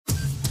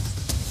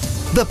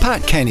The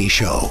Pat Kenny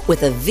Show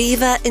with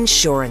Aviva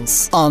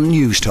Insurance on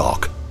News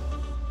Talk.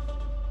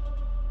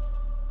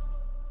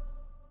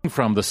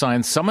 From the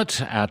Science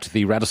Summit at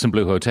the Radisson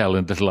Blu Hotel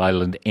in Little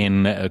Island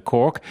in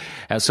Cork.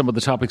 Some of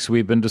the topics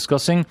we've been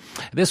discussing.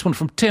 This one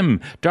from Tim.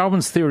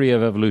 Darwin's theory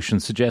of evolution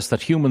suggests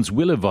that humans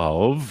will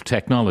evolve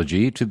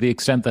technology to the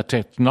extent that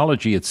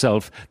technology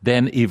itself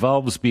then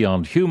evolves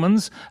beyond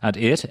humans, and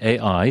it,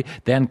 AI,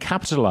 then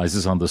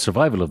capitalizes on the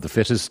survival of the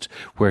fittest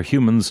where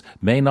humans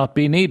may not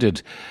be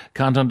needed.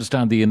 Can't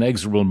understand the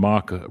inexorable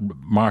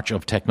march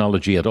of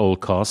technology at all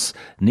costs.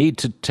 Need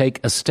to take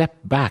a step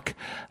back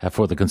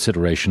for the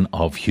consideration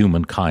of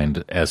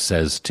humankind, as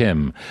says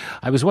Tim.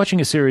 I was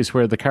watching a series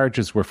where the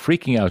characters were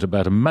freaking out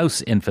about a mouse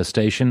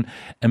infestation.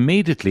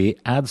 Immediately,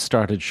 ads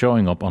started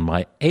showing up on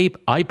my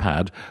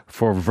iPad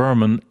for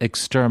vermin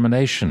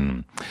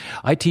extermination.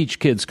 I teach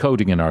kids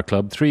coding in our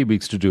club, 3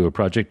 weeks to do a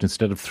project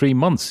instead of 3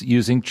 months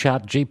using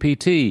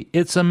ChatGPT.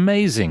 It's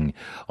amazing.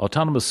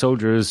 Autonomous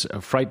soldiers,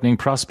 a frightening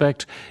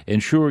prospect.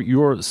 Ensure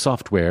your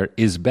software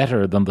is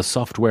better than the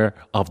software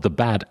of the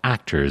bad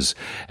actors,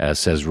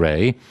 says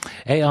Ray.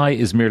 AI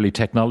is merely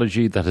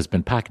technology that has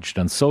been packaged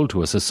and sold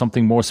to us as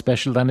something more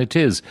special than it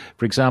is.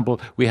 For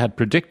example, we had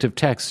predictive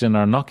text in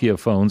our Nokia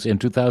phones in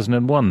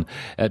 2001.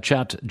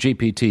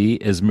 ChatGPT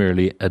is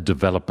merely a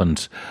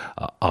development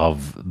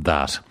of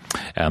that.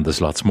 And there's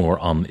lots more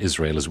on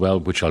Israel as well,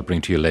 which I'll bring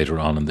to you later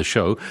on in the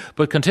show.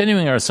 But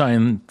continuing our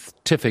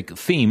scientific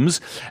themes,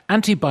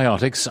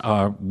 antibiotics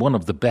are one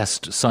of the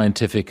best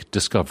scientific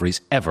discoveries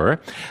ever.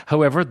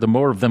 However, the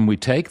more of them we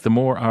take, the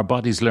more our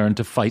bodies learn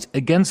to fight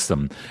against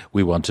them.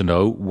 We want to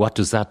know, what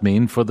does that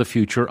mean for the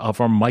future of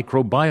our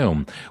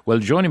microbiome? Well,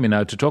 joining me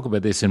now to talk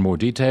about this in more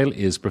detail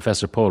is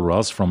Professor Paul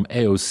Ross from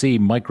AOC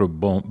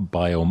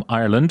Microbiome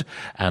Ireland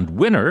and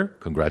winner,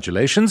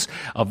 congratulations,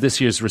 of this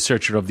year's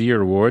Researcher of the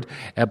Year award.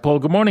 Paul,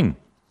 good morning.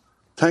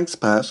 Thanks,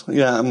 Pat.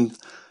 Good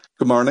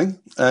morning,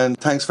 and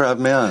thanks for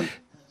having me on.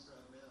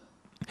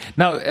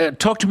 Now,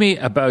 talk to me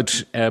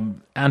about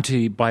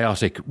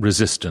antibiotic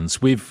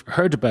resistance. We've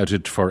heard about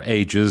it for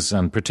ages,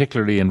 and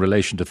particularly in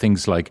relation to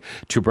things like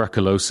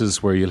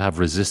tuberculosis, where you'll have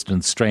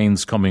resistant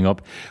strains coming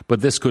up.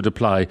 But this could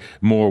apply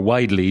more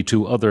widely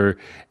to other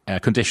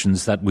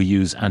conditions that we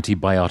use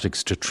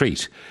antibiotics to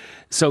treat.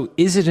 So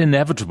is it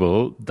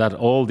inevitable that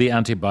all the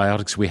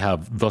antibiotics we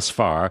have thus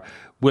far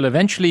will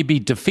eventually be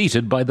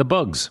defeated by the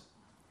bugs?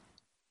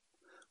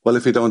 Well,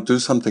 if we don't do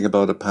something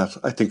about it, Pat,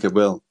 I think it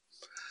will.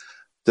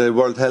 The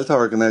World Health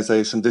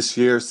Organization this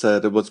year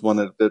said it was one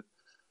of the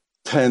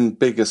 10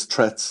 biggest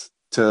threats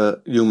to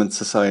human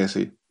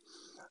society.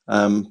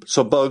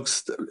 So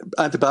bugs,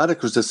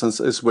 antibiotic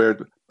resistance is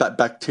where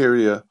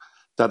bacteria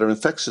that are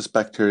infectious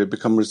bacteria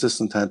become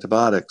resistant to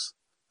antibiotics,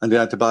 and the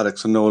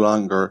antibiotics are no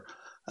longer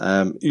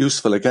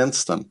useful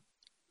against them.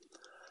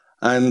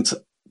 And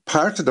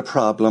part of the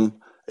problem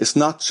is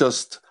not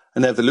just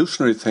an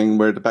evolutionary thing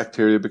where the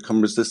bacteria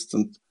become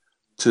resistant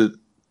to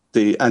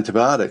the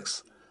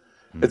antibiotics.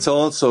 It's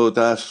also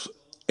that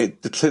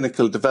the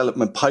clinical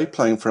development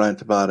pipeline for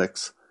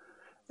antibiotics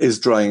is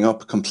drying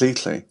up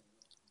completely.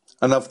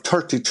 And of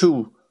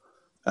 32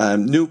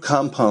 new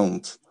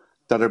compounds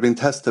that are being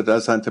tested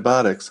as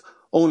antibiotics,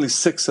 only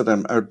 6 of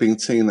them are being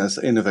seen as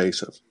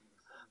innovative.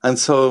 And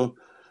so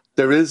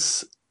there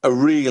is a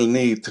real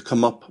need to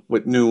come up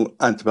with new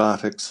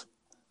antibiotics.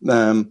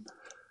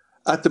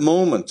 At the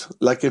moment,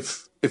 like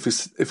if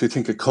you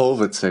think of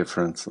COVID, say,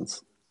 for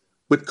instance,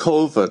 with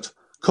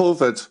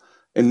COVID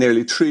in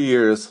nearly 3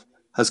 years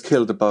has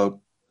killed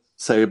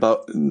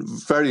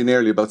very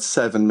nearly about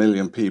 7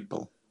 million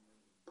people.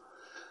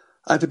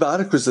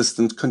 Antibiotic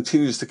resistance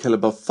continues to kill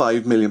about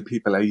 5 million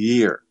people a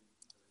year.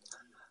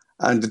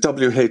 And the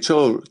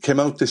WHO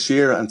came out this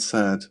year and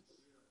said,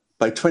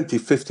 by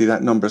 2050,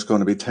 that number is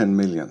going to be 10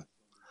 million,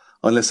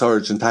 unless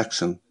urgent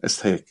action is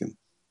taken.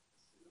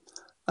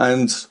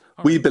 And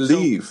we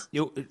believe...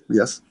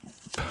 Yes?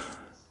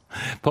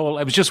 Paul,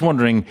 I was just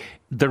wondering,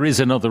 there is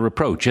another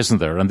approach, isn't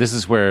there? And this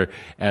is where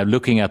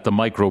looking at the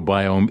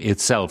microbiome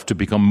itself to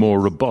become more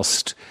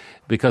robust,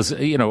 because,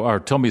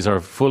 our tummies are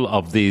full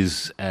of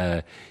these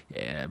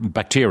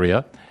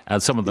bacteria,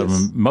 and some of them,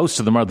 yes, most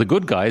of them are the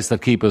good guys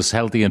that keep us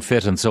healthy and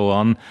fit and so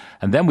on.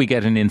 And then we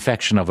get an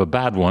infection of a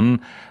bad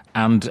one,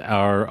 and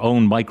our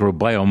own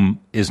microbiome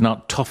is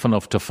not tough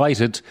enough to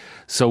fight it,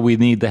 so we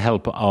need the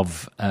help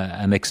of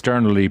an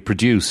externally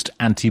produced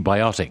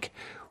antibiotic.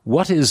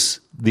 What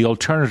is the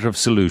alternative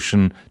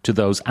solution to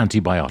those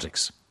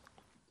antibiotics?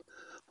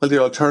 Well,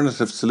 the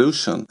alternative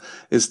solution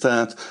is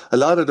that a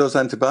lot of those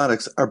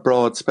antibiotics are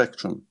broad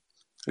spectrum.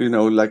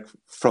 Like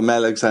from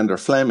Alexander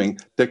Fleming,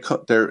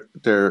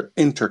 they're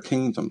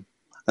inter-kingdom.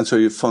 And so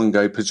you have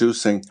fungi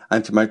producing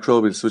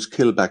antimicrobials which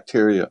kill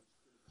bacteria.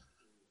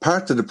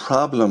 Part of the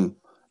problem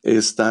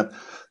is that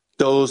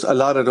a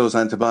lot of those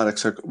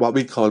antibiotics are what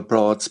we call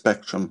broad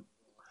spectrum.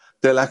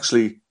 They'll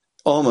actually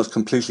almost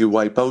completely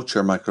wipe out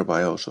your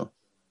microbiota.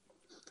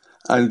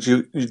 And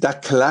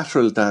that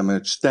collateral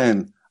damage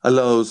then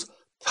allows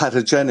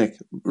pathogenic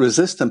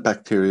resistant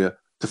bacteria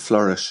to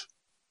flourish.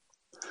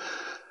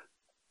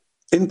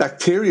 in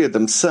bacteria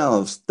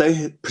themselves,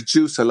 they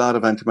produce a lot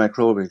of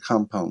antimicrobial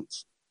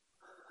compounds.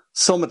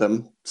 Some of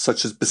them,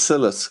 such as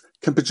bacillus,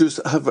 can produce,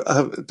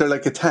 they're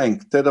like a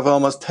tank. They'd have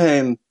almost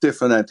 10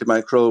 different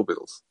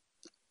antimicrobials.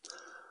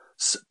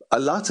 A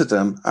lot of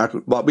them are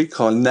what we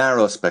call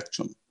narrow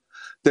spectrum.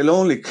 They'll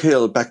only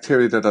kill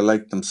bacteria that are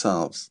like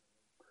themselves.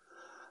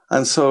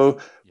 And so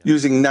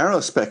using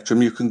narrow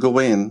spectrum, you can go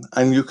in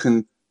and you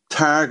can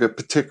target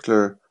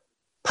particular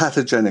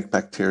pathogenic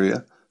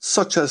bacteria,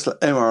 such as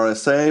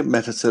MRSA,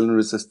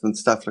 methicillin-resistant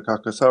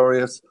Staphylococcus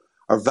aureus,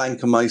 or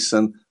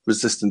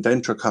vancomycin-resistant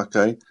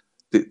enterococci,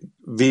 the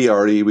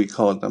VRE we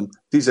call them.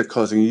 These are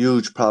causing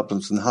huge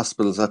problems in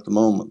hospitals at the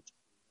moment.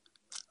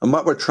 And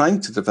what we're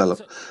trying to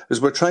develop is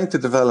we're trying to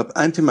develop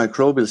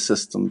antimicrobial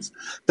systems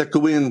that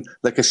go in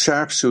like a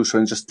sharpshooter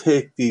and just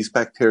take these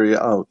bacteria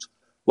out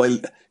while,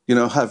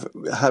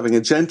 having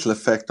a gentle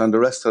effect on the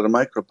rest of the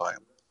microbiome.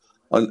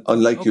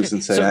 Unlike using,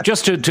 say... So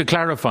just to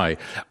clarify,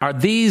 are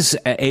these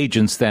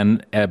agents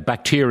then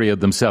bacteria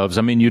themselves?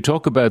 I mean, you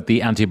talk about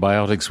the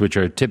antibiotics, which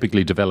are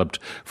typically developed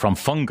from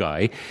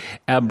fungi,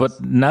 but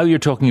now you're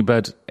talking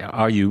about,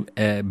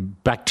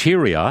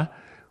 bacteria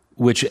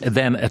which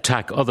then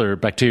attack other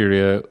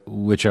bacteria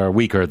which are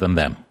weaker than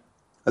them?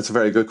 That's a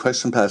very good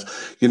question, Pat.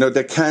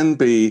 There can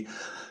be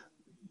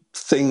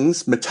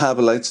things,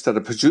 metabolites that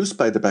are produced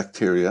by the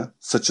bacteria,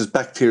 such as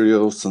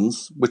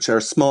bacteriocins, which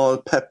are small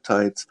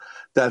peptides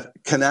that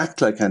can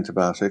act like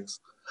antibiotics,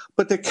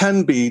 but they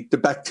can be the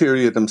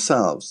bacteria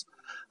themselves.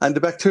 And the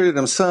bacteria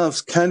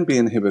themselves can be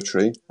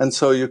inhibitory. And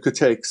so you could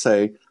take,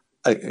 say,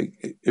 a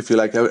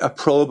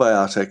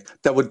probiotic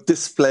that would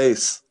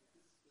displace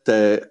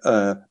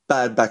the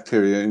bad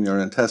bacteria in your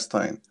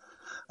intestine.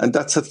 And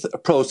that's a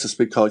process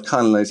we call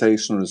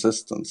colonization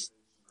resistance.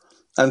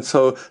 And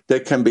so they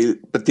can be,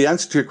 but the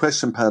answer to your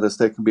question, Pat, is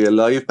they can be a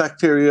live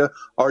bacteria,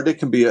 or they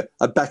can be a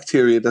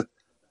bacteria that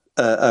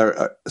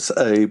are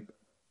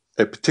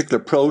a particular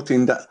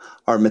protein that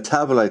or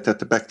metabolite that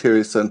the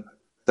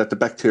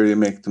bacteria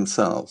make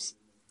themselves.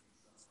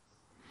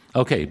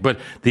 Okay, but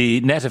the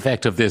net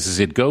effect of this is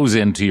it goes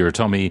into your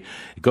tummy,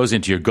 it goes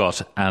into your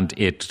gut, and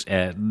it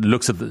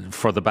looks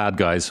for the bad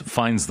guys,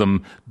 finds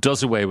them,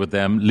 does away with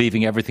them,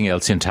 leaving everything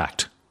else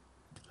intact.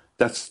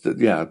 That's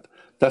the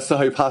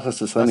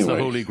hypothesis anyway. That's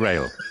the Holy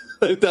Grail.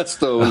 That's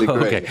the Holy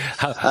Grail. Okay.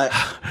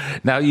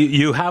 Now,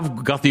 you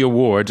have got the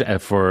award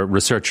for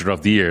Researcher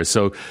of the Year,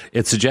 so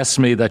it suggests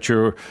to me that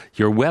you're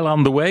well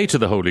on the way to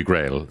the Holy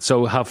Grail.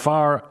 So how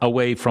far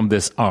away from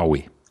this are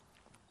we?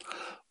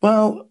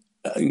 Well,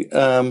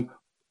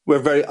 we're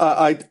very.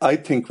 I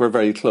think we're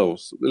very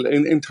close.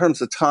 In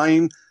terms of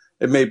time,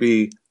 it may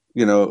be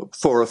 4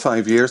 or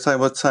 5 years. I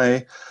would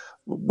say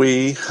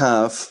we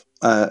have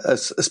a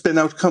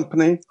spin-out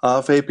company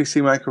of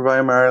APC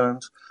Microbiome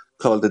Ireland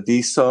called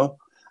Adiso,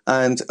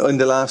 and in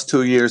the last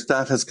 2 years,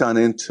 that has gone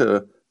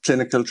into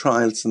clinical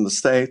trials in the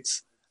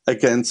States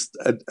against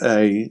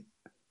a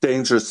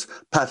dangerous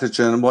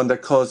pathogen, one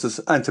that causes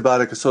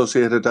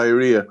antibiotic-associated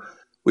diarrhea,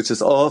 which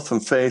is often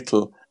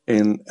fatal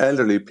in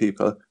elderly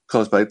people,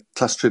 caused by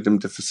Clostridium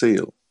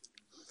difficile.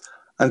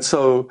 And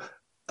so,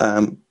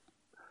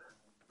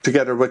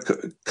 together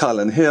with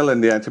Colin Hill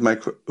and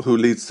who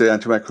leads the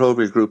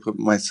antimicrobial group with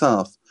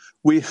myself,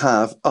 we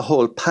have a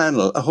whole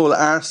panel, a whole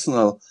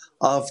arsenal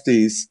of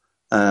these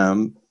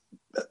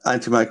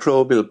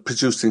antimicrobial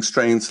producing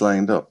strains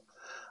lined up.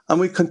 And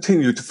we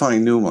continue to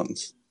find new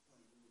ones.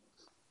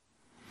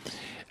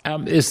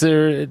 Is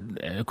there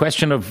a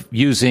question of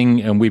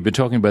using, and we've been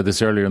talking about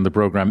this earlier in the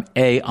program,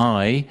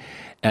 AI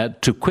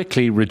to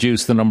quickly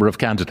reduce the number of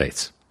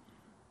candidates?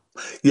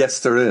 Yes,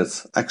 there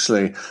is,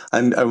 actually.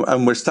 And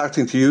we're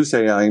starting to use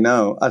AI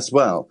now as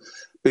well,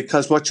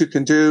 because what you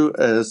can do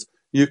is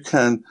you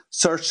can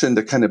search in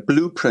the kind of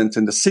blueprint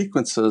in the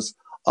sequences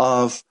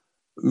of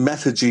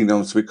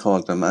metagenomes, we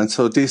call them. And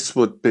so this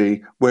would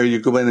be where you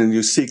go in and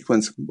you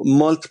sequence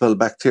multiple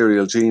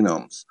bacterial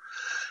genomes.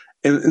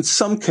 In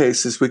some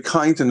cases, we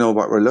kind of know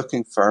what we're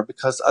looking for,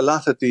 because a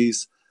lot of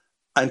these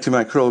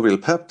antimicrobial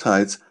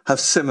peptides have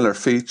similar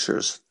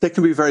features. They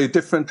can be very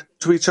different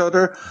to each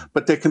other,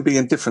 but they can be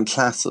in different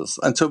classes.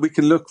 And so we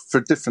can look for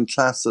different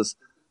classes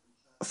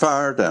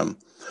for them.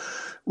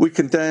 We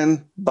can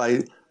then,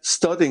 by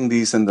studying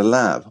these in the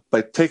lab,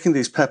 by taking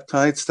these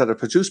peptides that are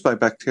produced by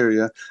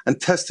bacteria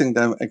and testing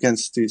them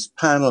against these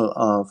panel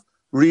of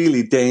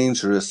really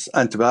dangerous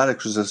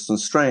antibiotic resistant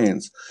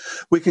strains,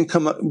 we can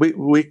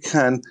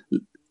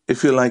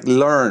if you like,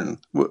 learn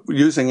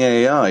using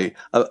AI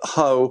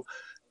how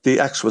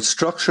the actual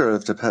structure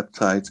of the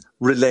peptides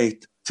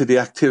relate to the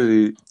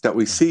activity that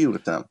we see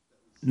with them.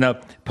 Now,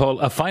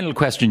 Paul, a final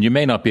question. You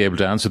may not be able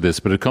to answer this,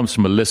 but it comes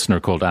from a listener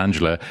called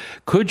Angela.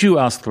 Could you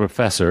ask the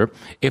professor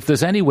if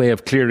there's any way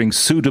of clearing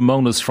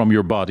Pseudomonas from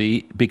your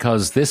body,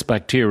 because this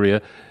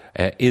bacteria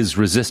is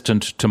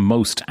resistant to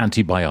most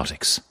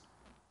antibiotics?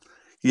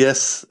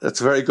 Yes,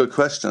 that's a very good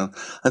question.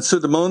 And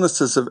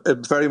Pseudomonas is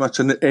very much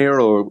an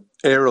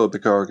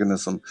aerobic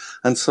organism.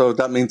 And so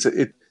that means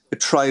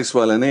it thrives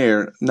well in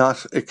air,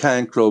 not it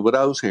can't grow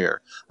without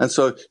air. And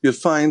so you'll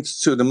find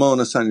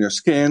Pseudomonas on your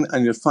skin,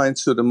 and you'll find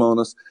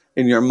Pseudomonas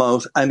in your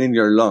mouth and in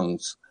your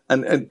lungs.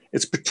 And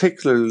it's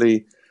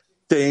particularly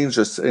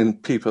dangerous in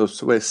people,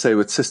 say,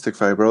 with cystic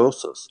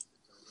fibrosis.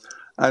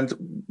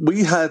 And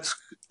we had,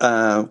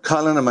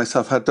 Colin and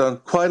myself had done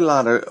quite a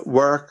lot of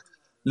work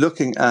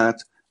looking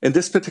at, in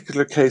this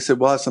particular case, it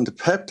wasn't a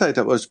peptide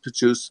that was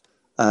produced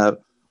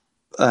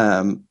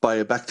by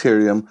a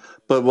bacterium,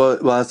 but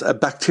was a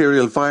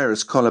bacterial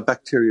virus called a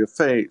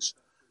bacteriophage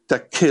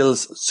that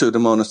kills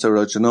Pseudomonas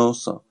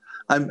aeruginosa.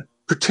 And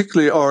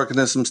particularly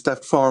organisms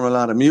that form a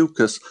lot of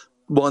mucus,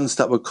 ones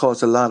that would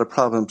cause a lot of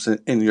problems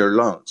in your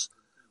lungs.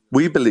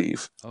 We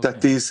believe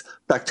that these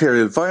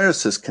bacterial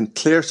viruses can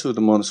clear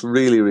Pseudomonas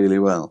really, really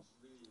well.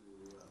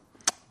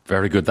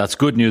 Very good. That's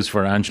good news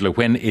for Angela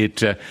when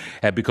it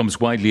becomes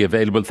widely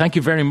available. Thank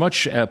you very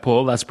much,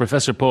 Paul. That's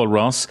Professor Paul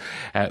Ross,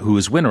 who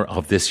is winner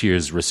of this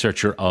year's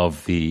Researcher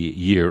of the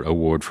Year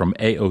award from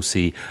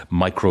AOC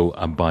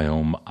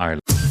Microbiome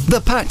Ireland.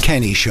 The Pat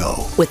Kenny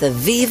Show. With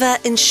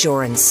Aviva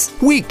Insurance.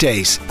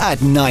 Weekdays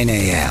at 9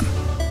 a.m.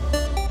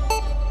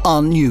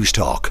 on News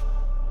Talk.